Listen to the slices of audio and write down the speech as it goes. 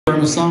I'm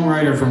a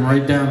songwriter from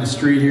right down the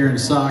street here in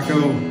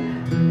Saco.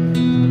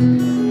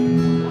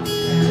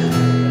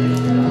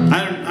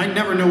 I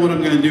never know what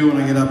I'm going to do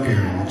when I get up here.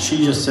 And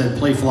she just said,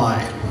 play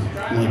fly.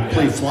 I'm like,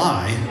 play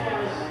fly?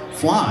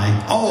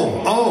 Fly?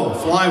 Oh,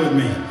 fly with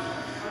me.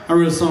 I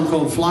wrote a song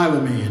called Fly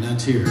With Me, and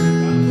that's here.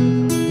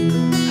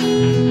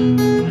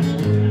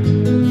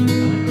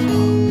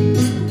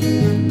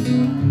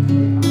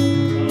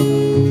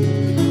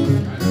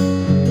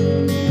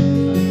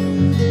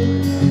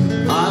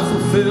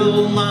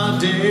 Fulfill my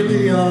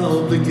daily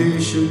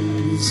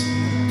obligations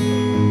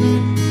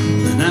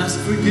and ask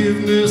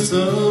forgiveness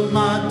of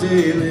my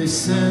daily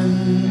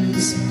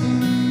sins.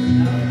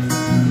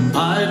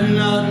 I do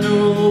not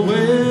know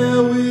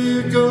where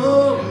we're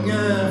going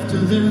after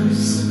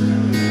this.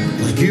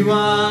 Like you,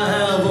 I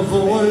have a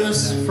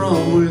voice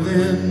from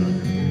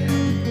within.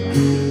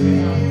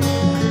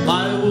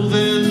 I will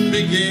then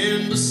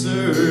begin to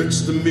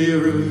search the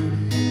mirror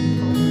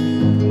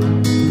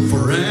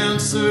for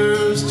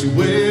answers to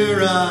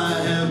where I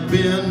have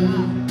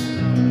been.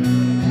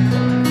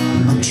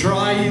 I'm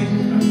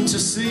trying to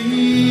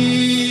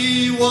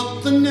see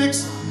what the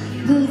next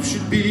move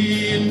should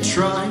be and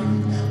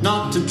trying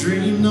not to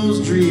dream those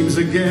dreams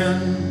again.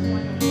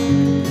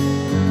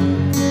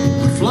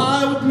 But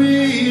fly with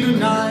me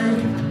tonight.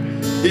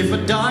 If I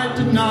died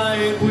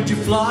tonight, would you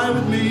fly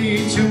with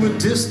me to a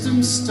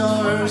distant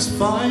star's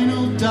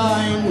final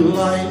dying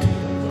light?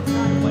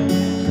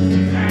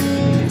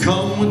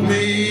 Come with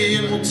me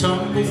and we'll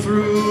tumble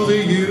through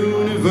the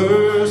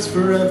universe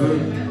forever.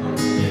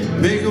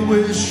 Make a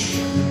wish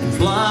and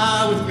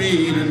fly with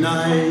me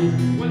tonight.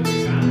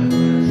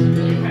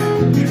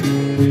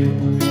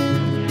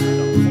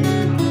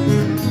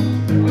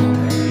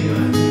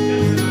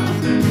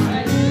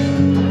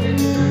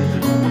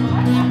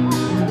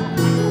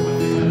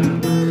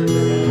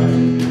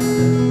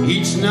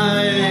 Each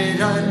night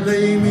I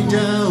lay me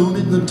down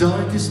in the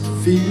darkest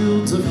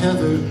fields of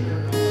heather,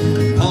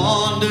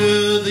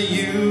 ponder the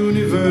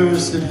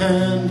universe at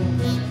hand.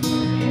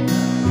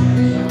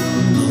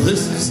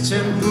 This is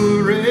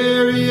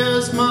temporary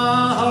as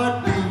my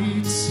heart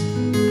beats,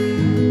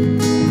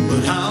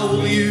 but how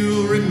will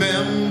you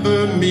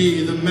remember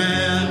me, the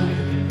man?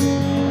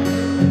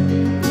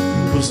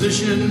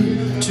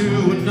 Positioned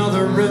to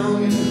another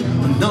realm,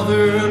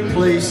 another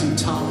place and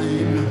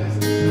time,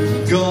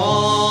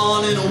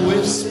 gone in a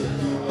wisp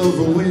of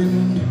a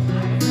wind.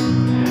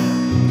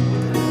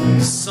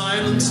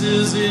 Silence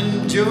is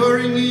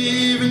enduring,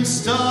 even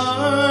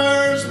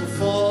stars will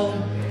fall,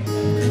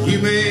 and you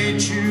may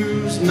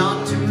choose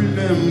not to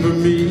remember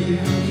me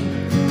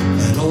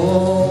at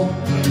all.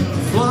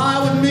 Fly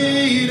with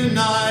me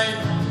tonight.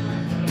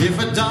 If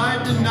I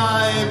died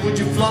tonight, would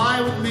you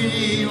fly with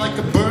me like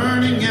a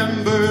burning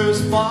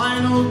ember's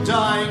final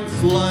dying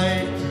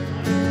flight?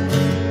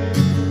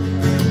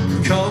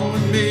 Come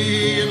with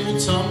me and we'll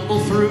tumble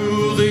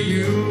through the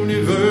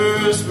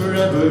universe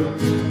forever.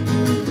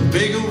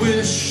 Make a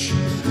wish,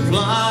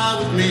 fly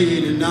with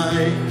me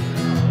tonight.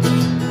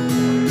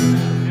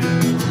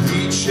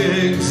 Each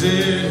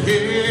exit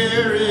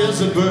here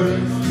is a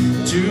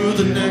birth to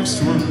the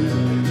next one,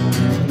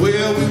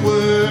 where we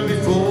were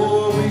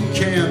before we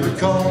can't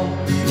recall.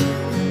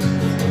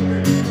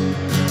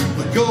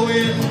 But go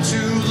into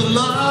the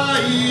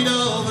light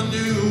of a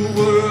new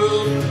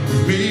world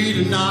with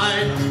me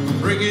tonight. I'm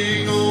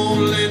bringing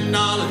only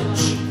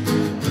knowledge,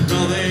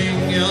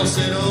 nothing else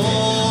at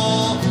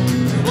all.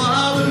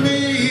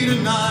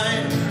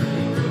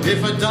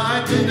 If I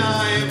died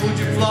tonight, would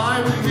you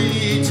fly with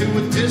me to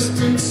a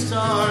distant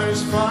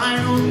star's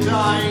final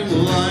dying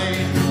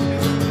light?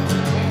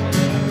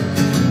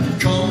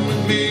 Come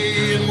with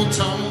me and we'll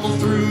tumble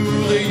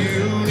through the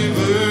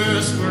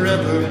universe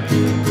forever.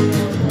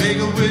 Make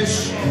a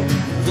wish,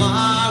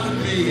 fly with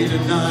me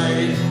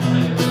tonight.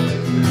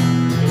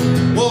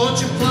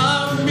 Won't you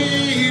fly with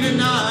me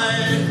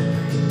tonight?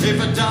 If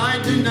I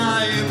died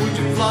tonight, would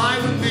you fly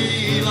with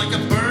me like a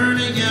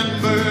burning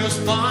ember's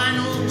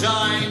final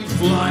dying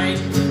flight?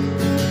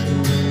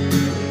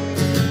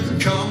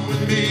 Come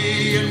with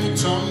me and we'll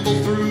tumble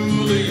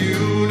through the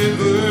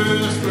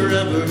universe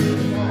forever.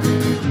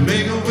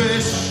 Make a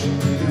wish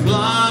and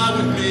fly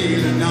with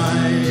me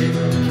tonight.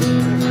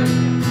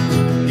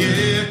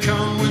 Yeah,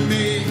 come with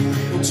me,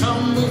 we'll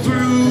tumble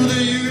through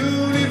the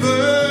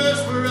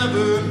universe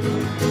forever.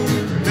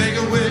 Make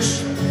a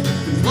wish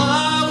and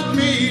fly with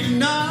me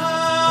tonight.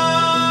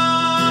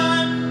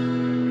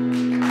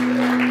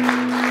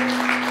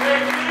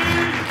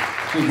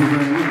 Thank you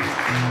very much.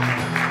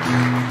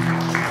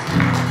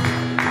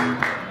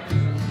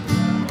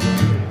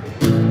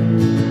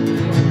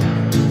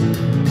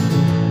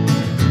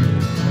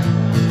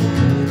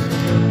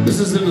 This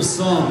isn't a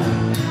song.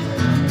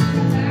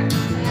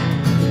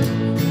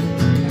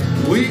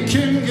 We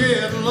can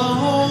get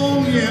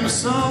along in a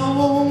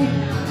song,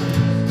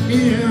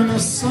 in a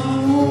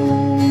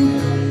song.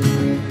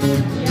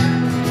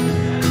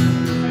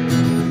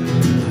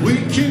 We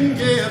can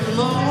get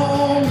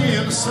along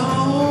in a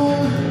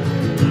song,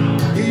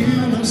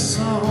 in a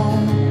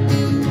song.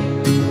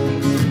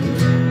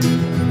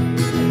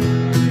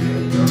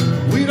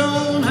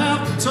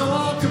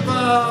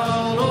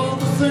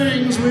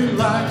 things we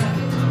like.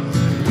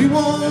 We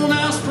won't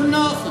ask for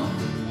nothing,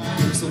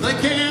 so they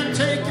can't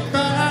take it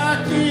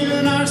back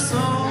in our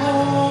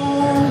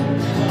song.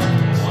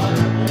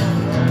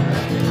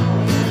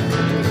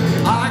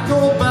 I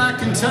go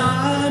back in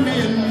time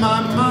in my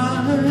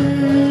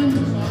mind,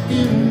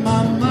 in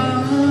my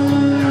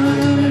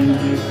mind.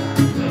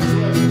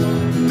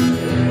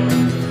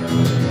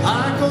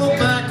 I go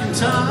back in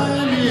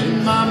time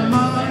in my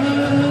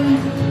mind,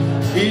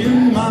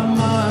 in my mind.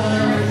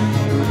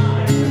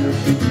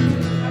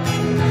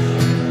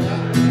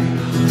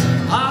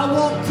 I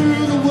walk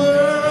through the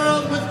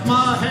world with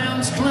my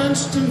hands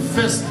clenched and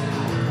fisted,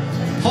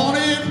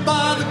 haunted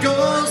by the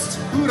ghosts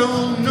who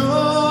don't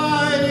know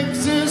I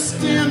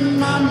exist in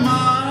my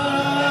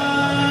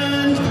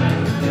mind.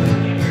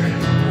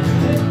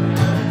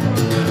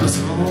 A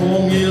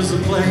song is a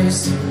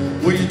place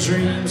where your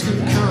dreams can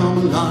come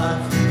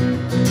alive.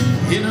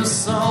 In a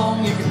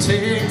song you can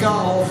take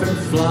off and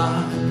fly.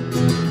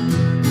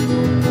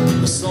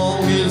 A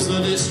song is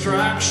a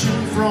distraction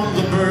from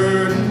the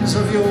burdens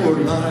of your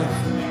life.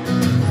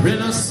 In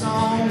a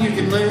song you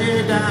can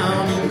lay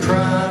down and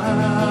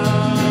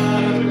cry.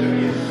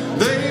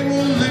 They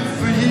will live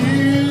for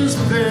years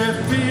with their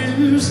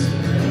fears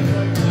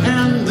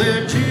and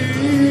their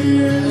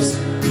tears.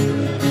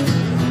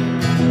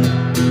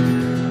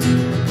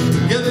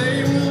 Yeah, they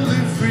will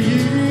live for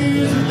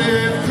years with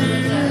their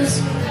fears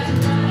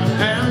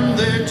and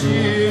their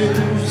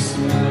tears.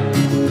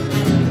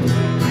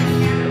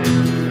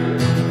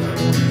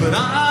 But I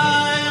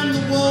am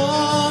the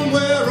one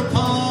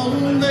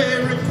whereupon they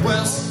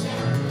request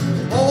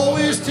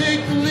always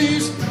take the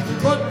least,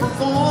 but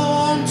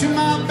perform to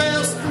my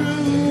best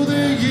through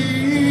the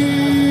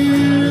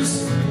years.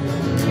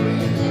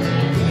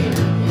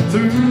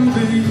 Through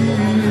the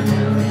years.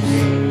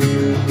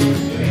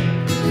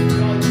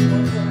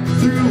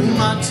 Through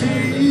my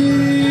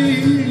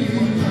tears.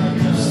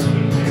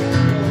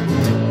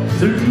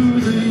 Through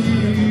the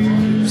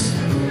years.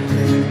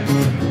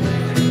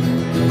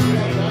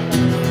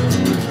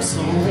 A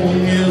song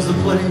is a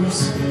place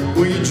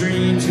where your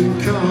dreams can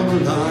come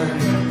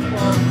alive.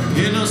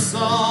 In a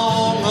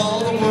song all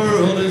the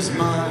world is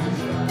mine.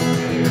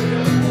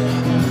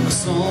 A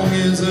song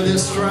is a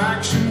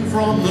distraction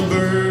from the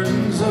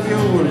burdens of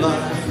your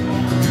life.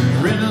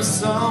 In a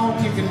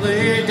song you can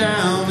lay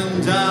down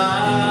and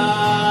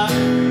die.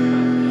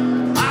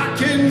 I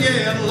can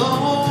get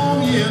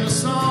along in a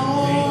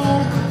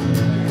song,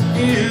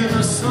 in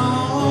a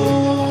song.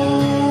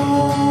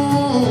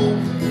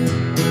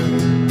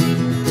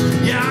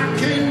 Yeah, I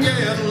can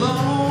get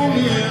along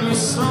in a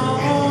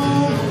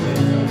song,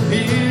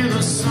 in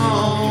a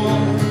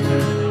song.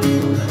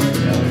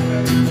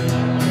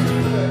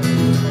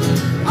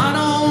 I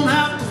don't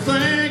have to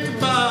think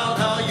about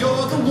how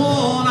you're the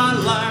one I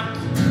like.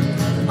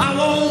 I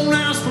won't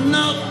ask for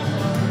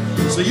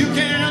nothing, so you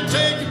can't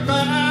take it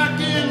back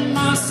in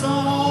my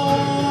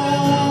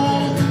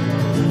song,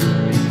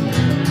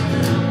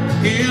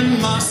 in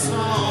my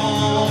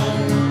song.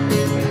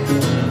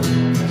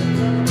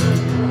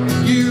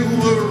 You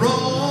were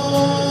wrong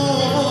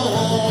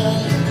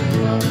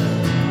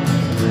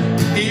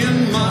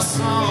in my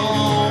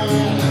song,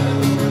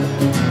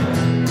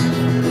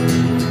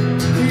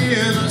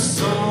 in a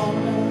song.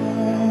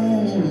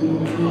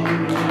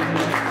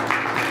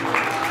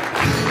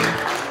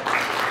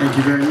 Thank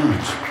you very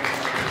much.